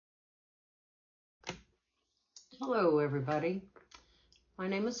Hello everybody, my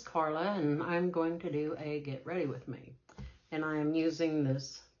name is Carla and I'm going to do a get ready with me, and I am using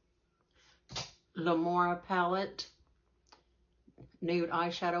this Lamora palette, nude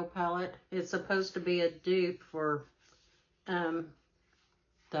eyeshadow palette. It's supposed to be a dupe for the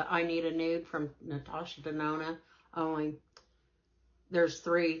I Need a Nude from Natasha Denona, only there's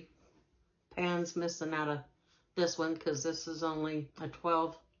 3 pans missing out of this one because this is only a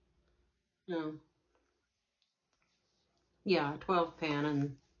 12, no, yeah, 12 pan,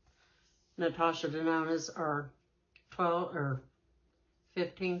 and Natasha Denona's are 12 or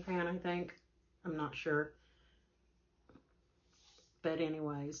 15 pan, I think. I'm not sure. But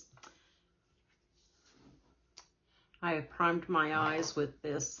anyways, I have primed my eyes with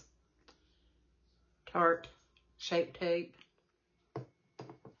this Tarte Shape Tape.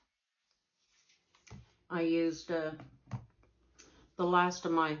 I used the last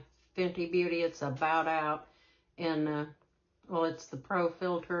of my Fenty Beauty. It's about out. And, well, it's the Pro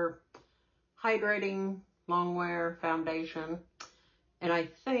Filter Hydrating Longwear Foundation. And I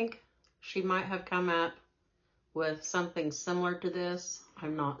think she might have come up with something similar to this.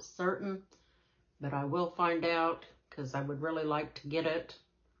 I'm not certain, but I will find out because I would really like to get it.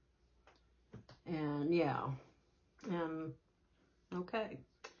 And yeah, okay.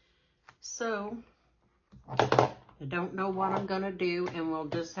 So I don't know what I'm gonna do, and we'll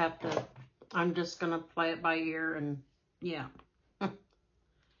just have to, I'm just gonna play it by ear, and yeah.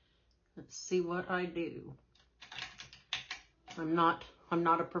 Let's see what I do. I'm not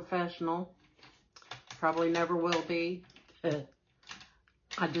a professional. Probably never will be.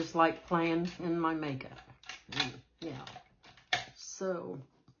 I just like playing in my makeup. And yeah. So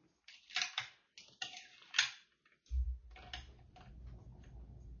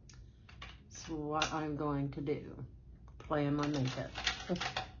that's what I'm going to do. Play in my makeup.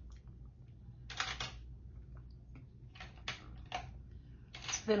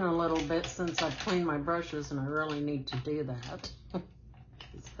 It's been a little bit since I've cleaned my brushes, and I really need to do that.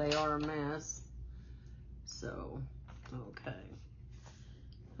 They are a mess. So, okay.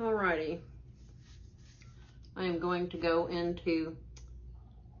 Alrighty. I am going to go into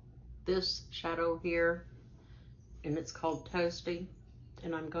this shadow here, and it's called Toasty,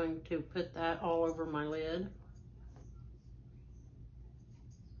 and I'm going to put that all over my lid.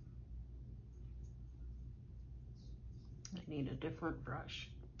 I need a different brush.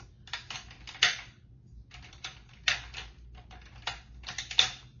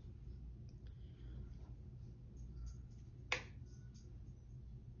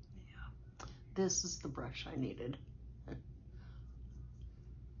 Yeah, this is the brush I needed.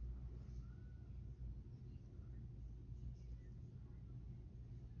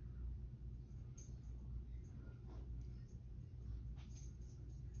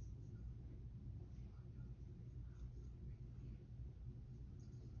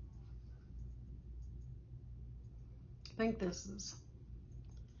 I think this is,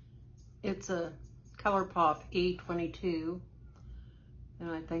 it's a ColourPop E22, and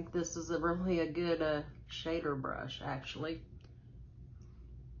I think this is really a good shader brush, actually.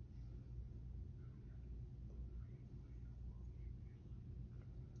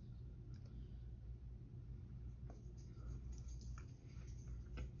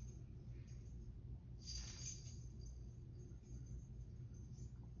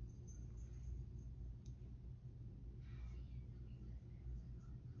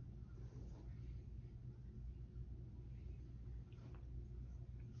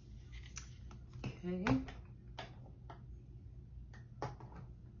 Okay.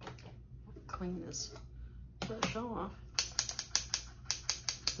 Clean this brush off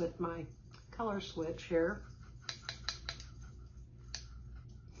with my color switch here.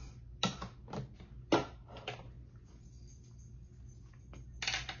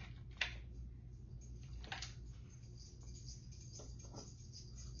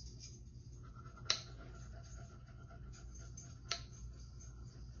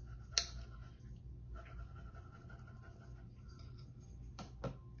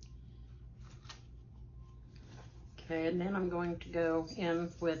 Okay, and then I'm going to go in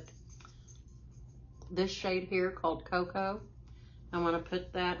with this shade here called Cocoa. I want to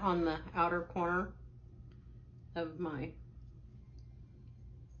put that on the outer corner of my,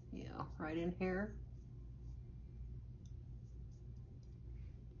 yeah, right in here.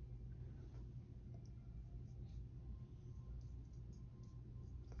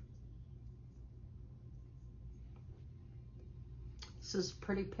 This is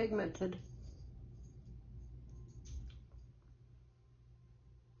pretty pigmented.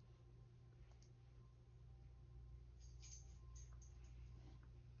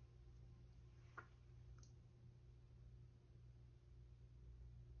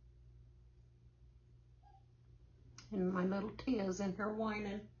 And my little Tia's in here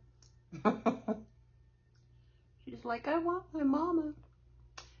whining. She's like, I want my mama.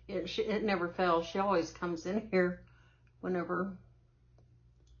 It never fails. She always comes in here whenever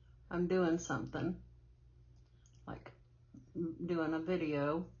I'm doing something, like doing a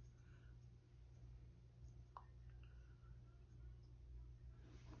video.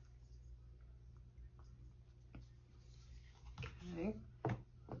 Okay.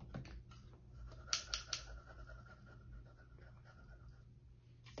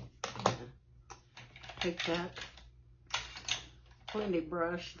 Take that blending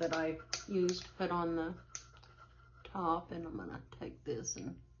brush that I used to put on the top, and I'm going to take this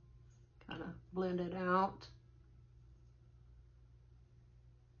and kind of blend it out.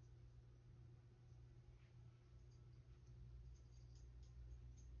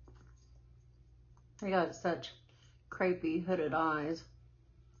 I got such crepey hooded eyes.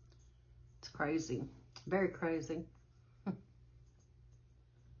 It's crazy. Very crazy.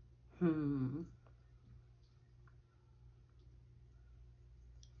 Hmm.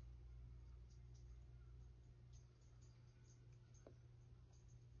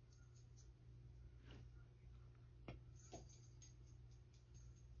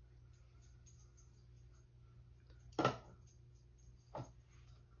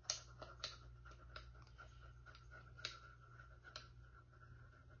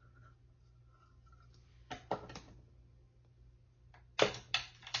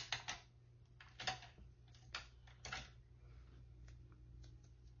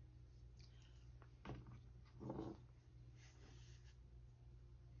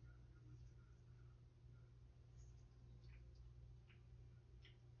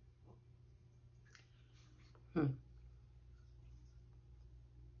 Hmm.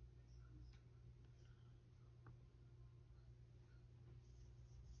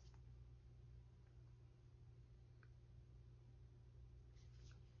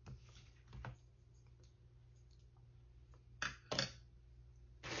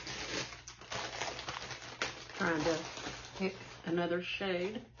 Trying to pick another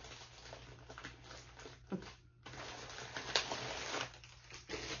shade.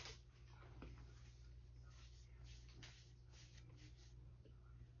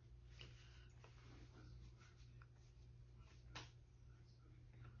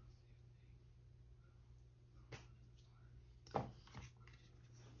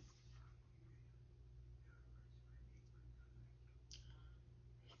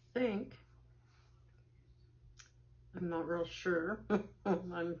 I think, I'm not real sure.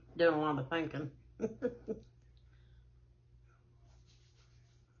 I'm doing a lot of thinking.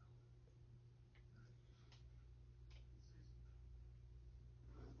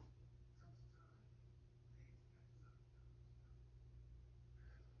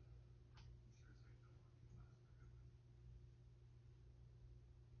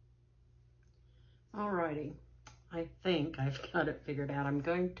 Alrighty, I think I've got it figured out. I'm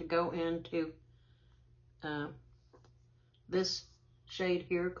going to go into this shade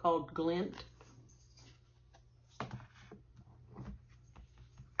here called Glint.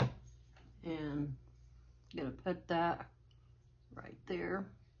 And I'm going to put that right there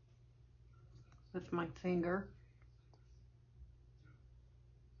with my finger.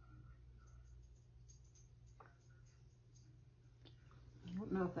 I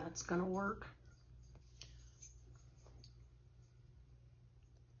don't know if that's going to work.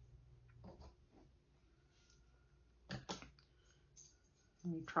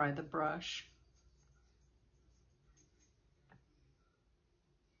 Let me try the brush.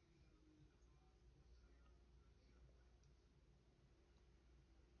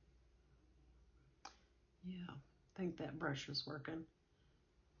 Yeah, I think that brush is working.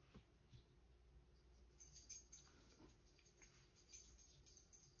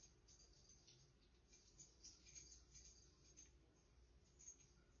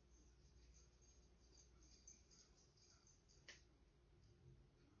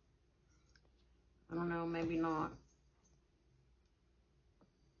 I don't know, maybe not.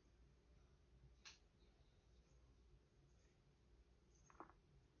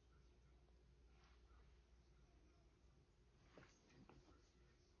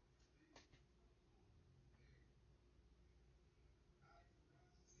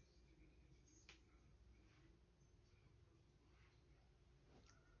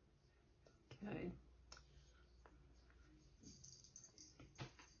 Okay.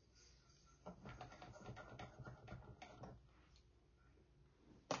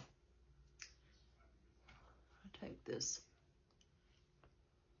 I take this.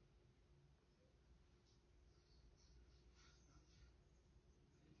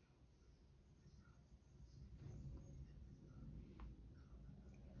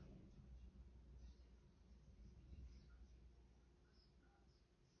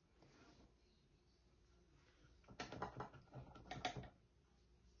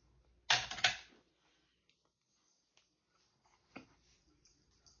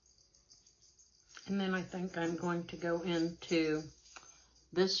 And then I think I'm going to go into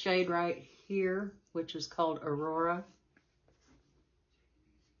this shade right here, which is called Aurora.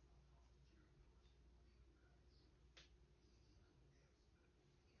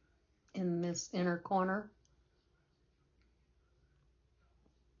 In this inner corner.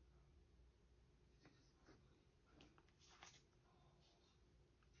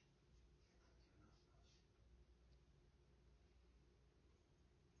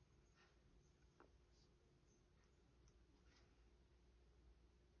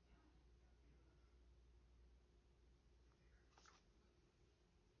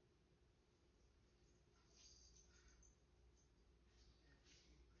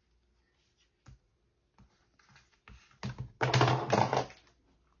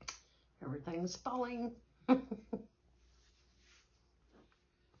 Everything's falling.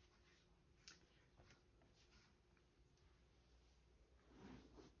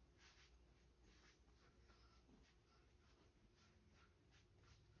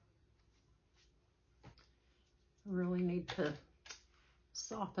 Really need to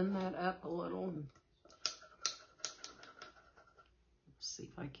soften that up a little. And see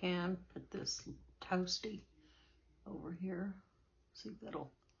if I can put this toasty over here. See if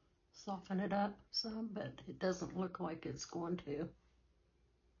that'll soften it up some, but it doesn't look like it's going to.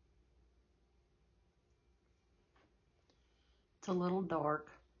 It's a little dark,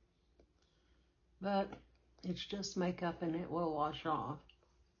 but it's just makeup and it will wash off.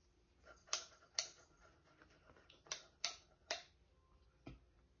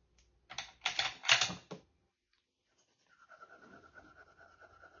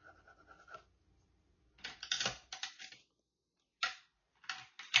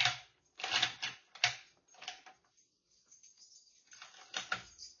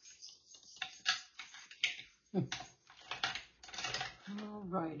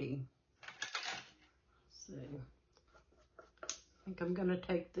 Alrighty. See. I think I'm gonna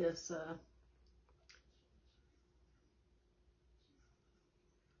take this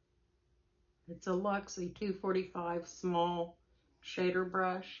it's a Luxie 245 small shader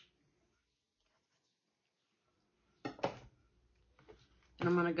brush. And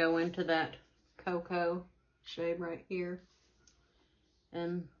I'm gonna go into that cocoa shade right here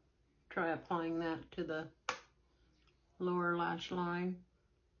and try applying that to the lower lash line.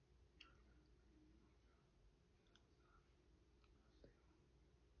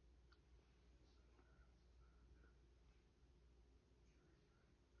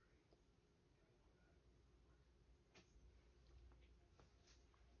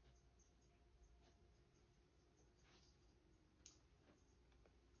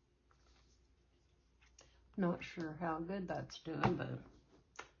 Not sure how good that's doing, but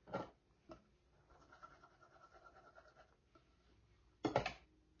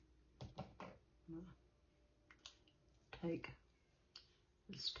take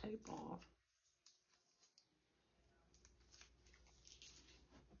this tape off.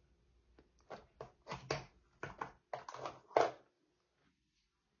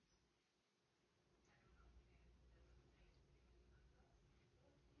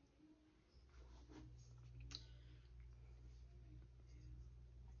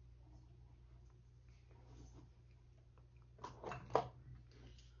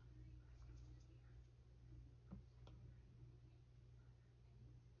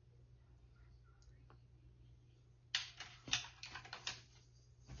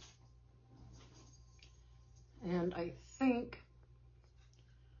 And I think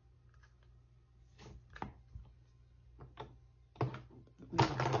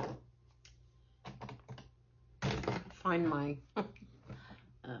find my yeah,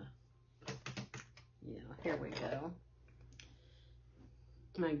 here we go.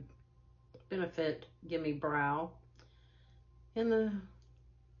 My Benefit Gimme Brow in the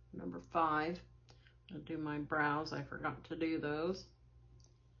number 5. I'll do my brows. I forgot to do those,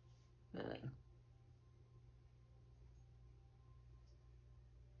 but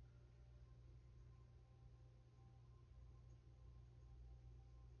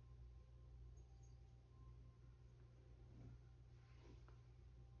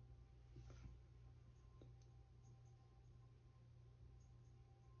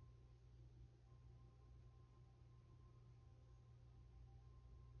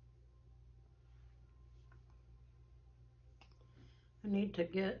I need to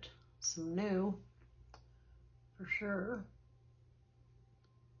get some new for sure.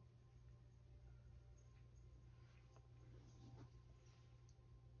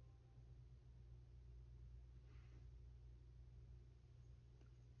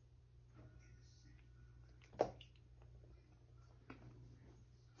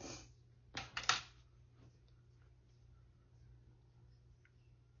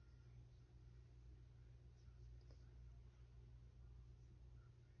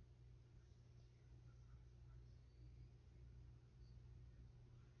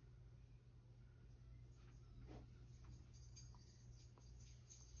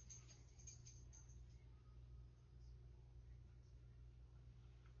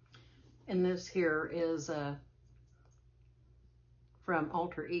 And this here is from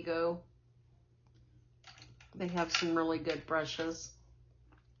Alter Ego. They have some really good brushes.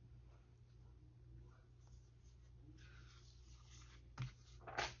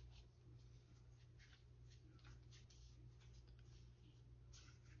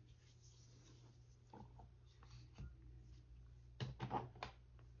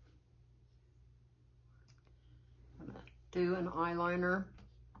 I'm gonna do an eyeliner.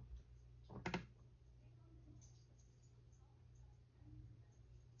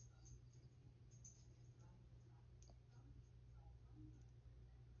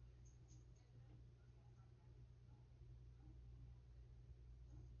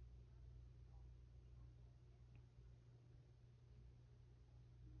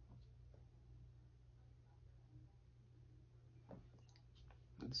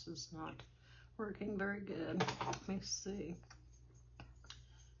 This is not working very good. Let me see.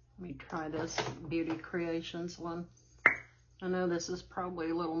 Let me try this Beauty Creations one. I know this is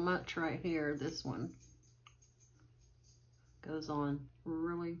probably a little much right here. This one goes on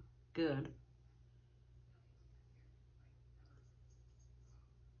really good.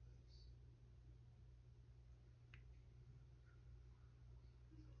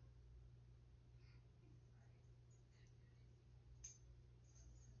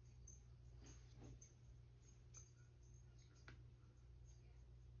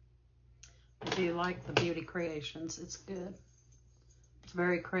 I do like the Beauty Creations. It's good. It's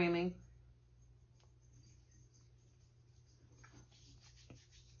very creamy.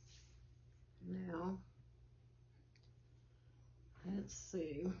 Now, let's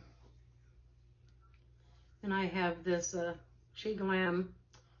see. And I have this GRWM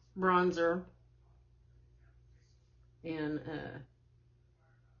bronzer in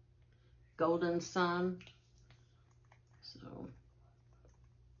Golden Sun. So,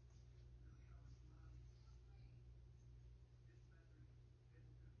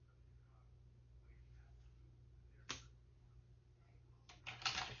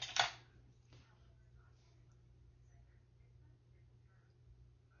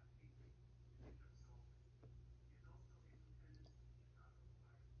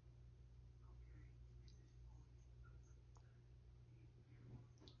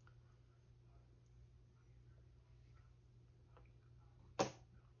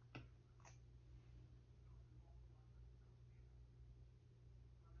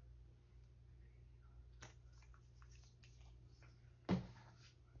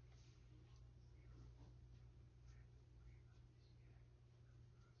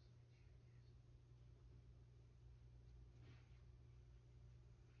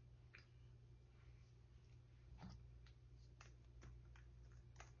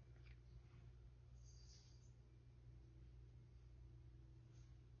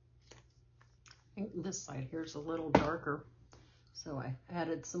 I think this side here is a little darker, so I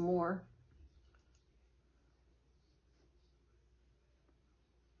added some more.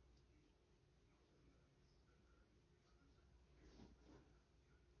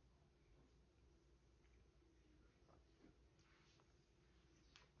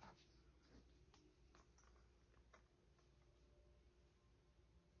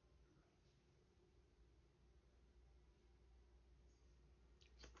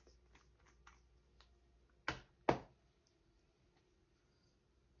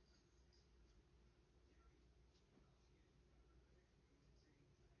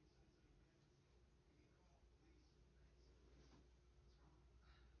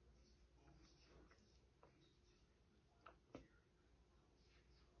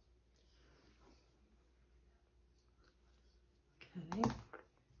 Okay.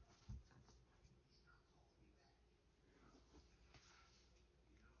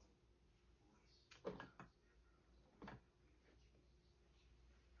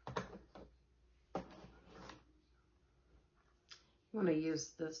 I'm going to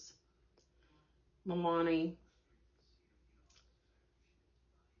use this Milani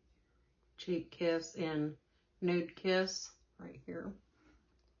Cheek Kiss in Nude Kiss right here.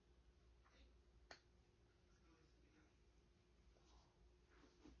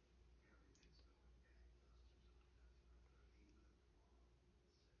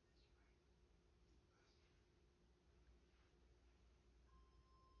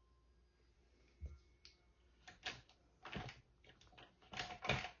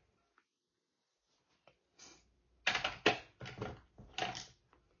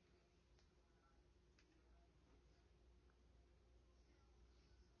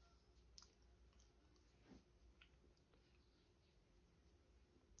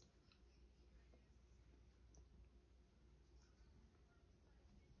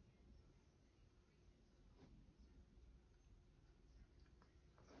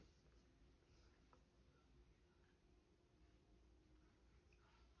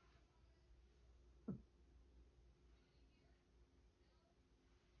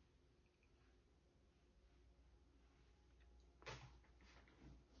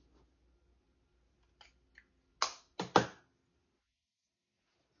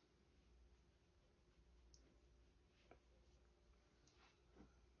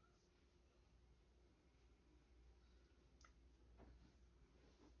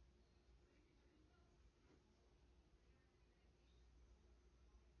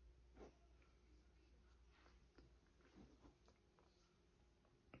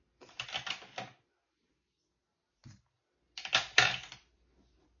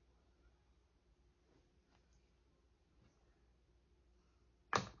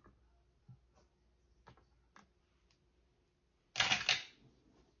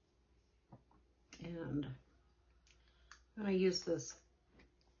 And I'm going to use this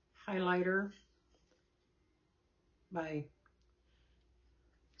highlighter by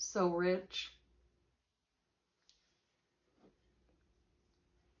So Rich.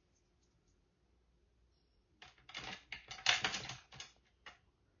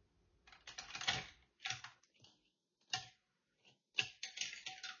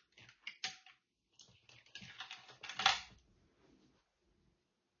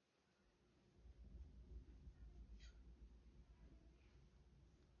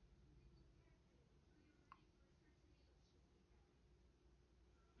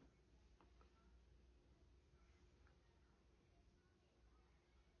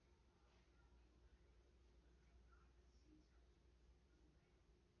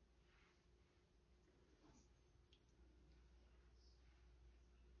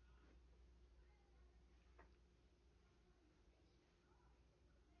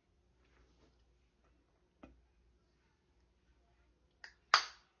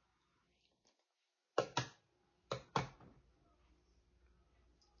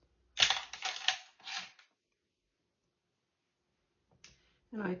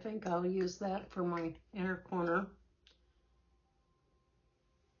 And I think I'll use that for my inner corner.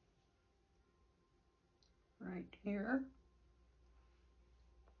 Right here.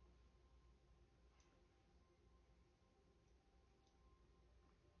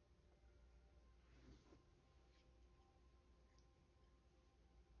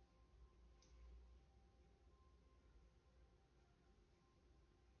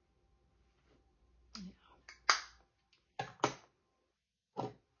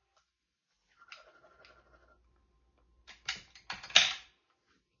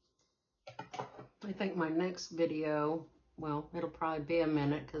 I think my next video, well, it'll probably be a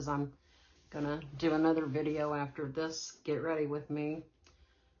minute because I'm gonna do another video after this. Get ready with me.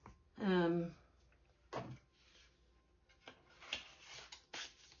 I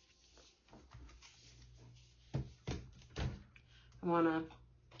want to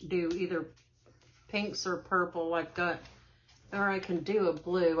do either pinks or purple. I've got, or I can do a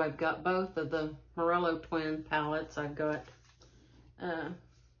blue. I've got both of the Morello Twin palettes. I've got, I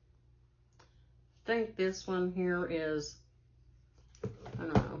think this one here is, I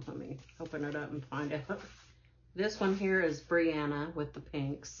don't know, let me open it up and find out. This one here is Brianna with the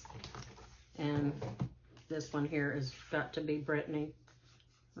pinks. And this one here is got to be Brittany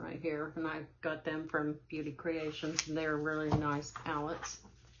right here. And I got them from Beauty Creations. And they're really nice palettes.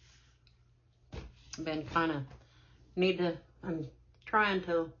 Been kind of, I'm trying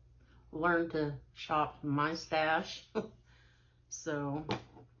to learn to shop my stash. So,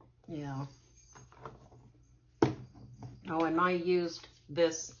 yeah. Oh, and I used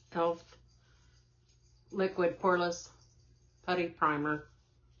this e.l.f. liquid poreless putty primer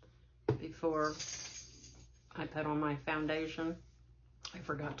before I put on my foundation. I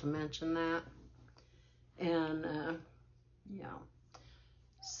forgot to mention that. And yeah.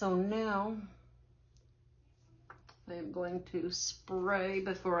 So now I am going to spray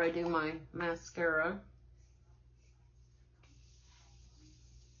before I do my mascara.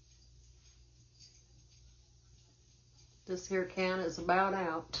 This here can is about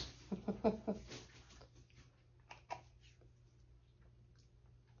out.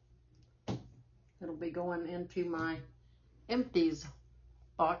 It'll be going into my empties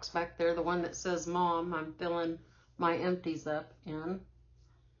box back there, the one that says Mom. I'm filling my empties up in.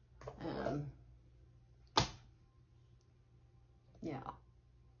 And yeah.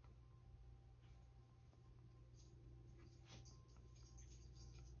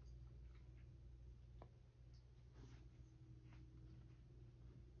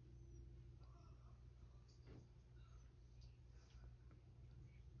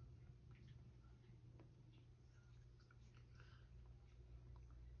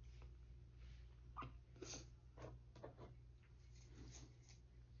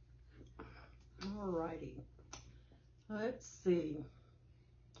 Alrighty. Let's see.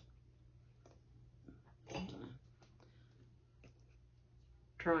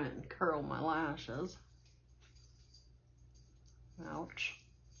 Try and curl my lashes. Ouch.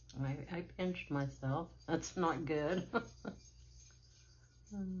 I pinched myself. That's not good.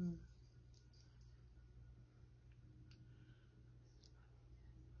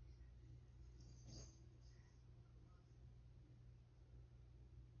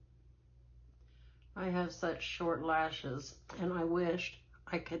 I have such short lashes, and I wished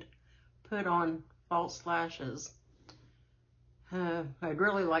I could put on false lashes. I'd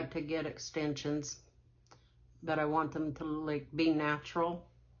really like to get extensions, but I want them to like be natural.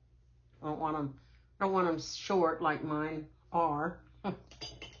 I don't want them short like mine are.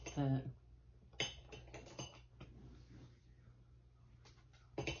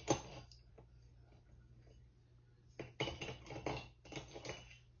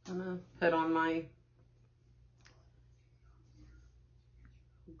 I'm gonna put on my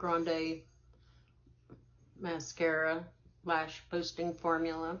Grande mascara lash boosting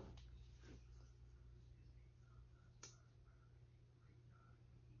formula.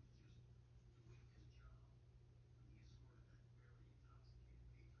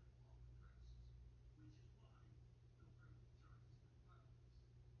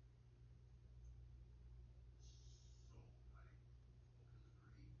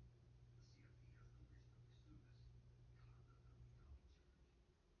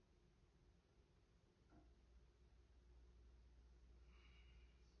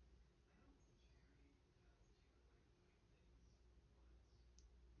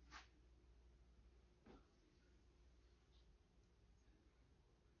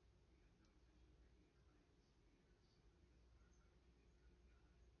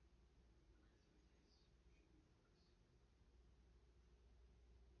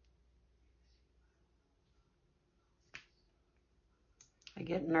 I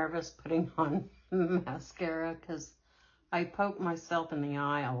get nervous putting on mascara because I poke myself in the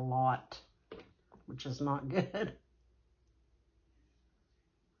eye a lot, which is not good.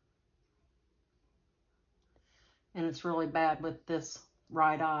 And it's really bad with this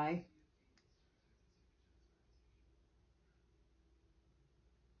right eye.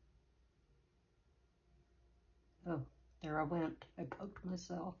 Oh, there I went. I poked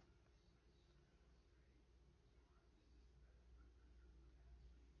myself.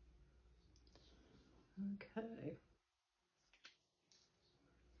 Okay.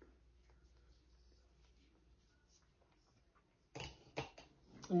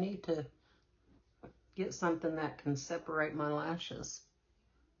 I need to get something that can separate my lashes.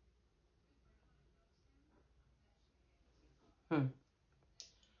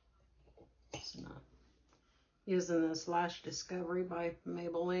 It's not. Using this Lash Discovery by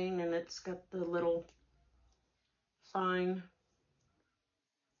Maybelline, and it's got the little fine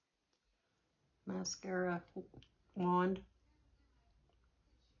mascara wand.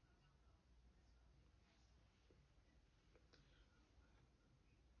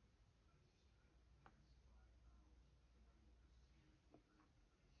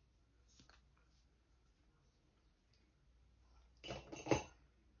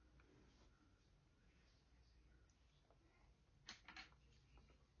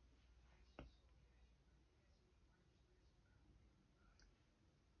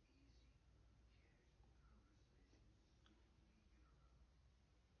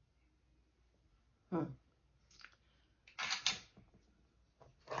 Hmm.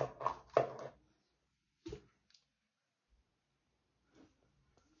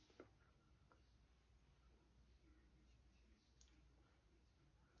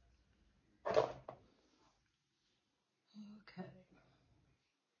 Okay.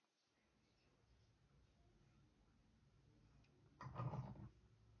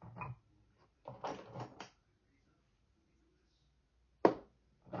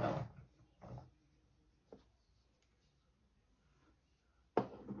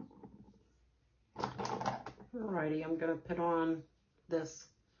 Alrighty, I'm gonna put on this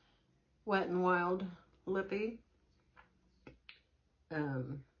Wet n Wild lippy.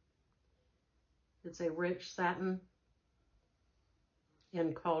 It's a rich satin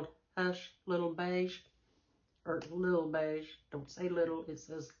and called Hush Little Beige, or Lil Beige. Don't say little, it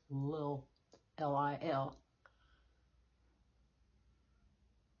says Lil, L-I-L.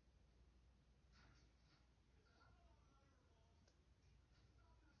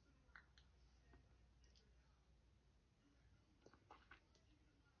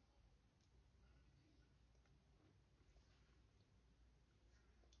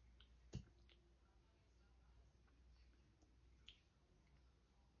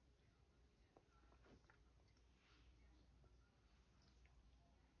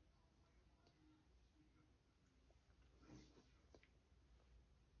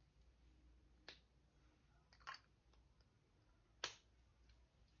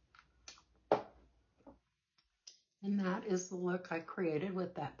 And that is the look I created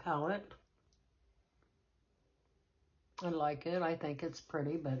with that palette. I like it. I think it's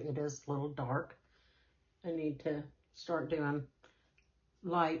pretty, but it is a little dark. I need to start doing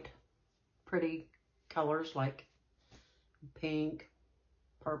light, pretty colors like pink,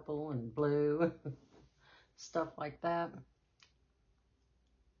 purple, and blue, stuff like that.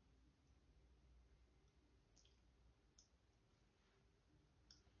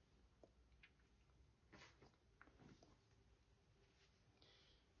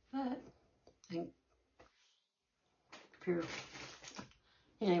 But if you're,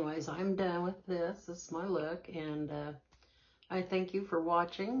 anyways, I'm done with this. This is my look, and I thank you for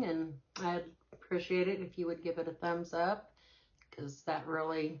watching, and I'd appreciate it if you would give it a thumbs up, because that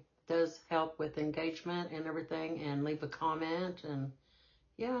really does help with engagement and everything, and leave a comment. And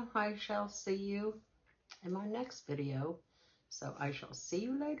yeah, I shall see you in my next video. So I shall see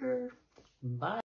you later. Bye.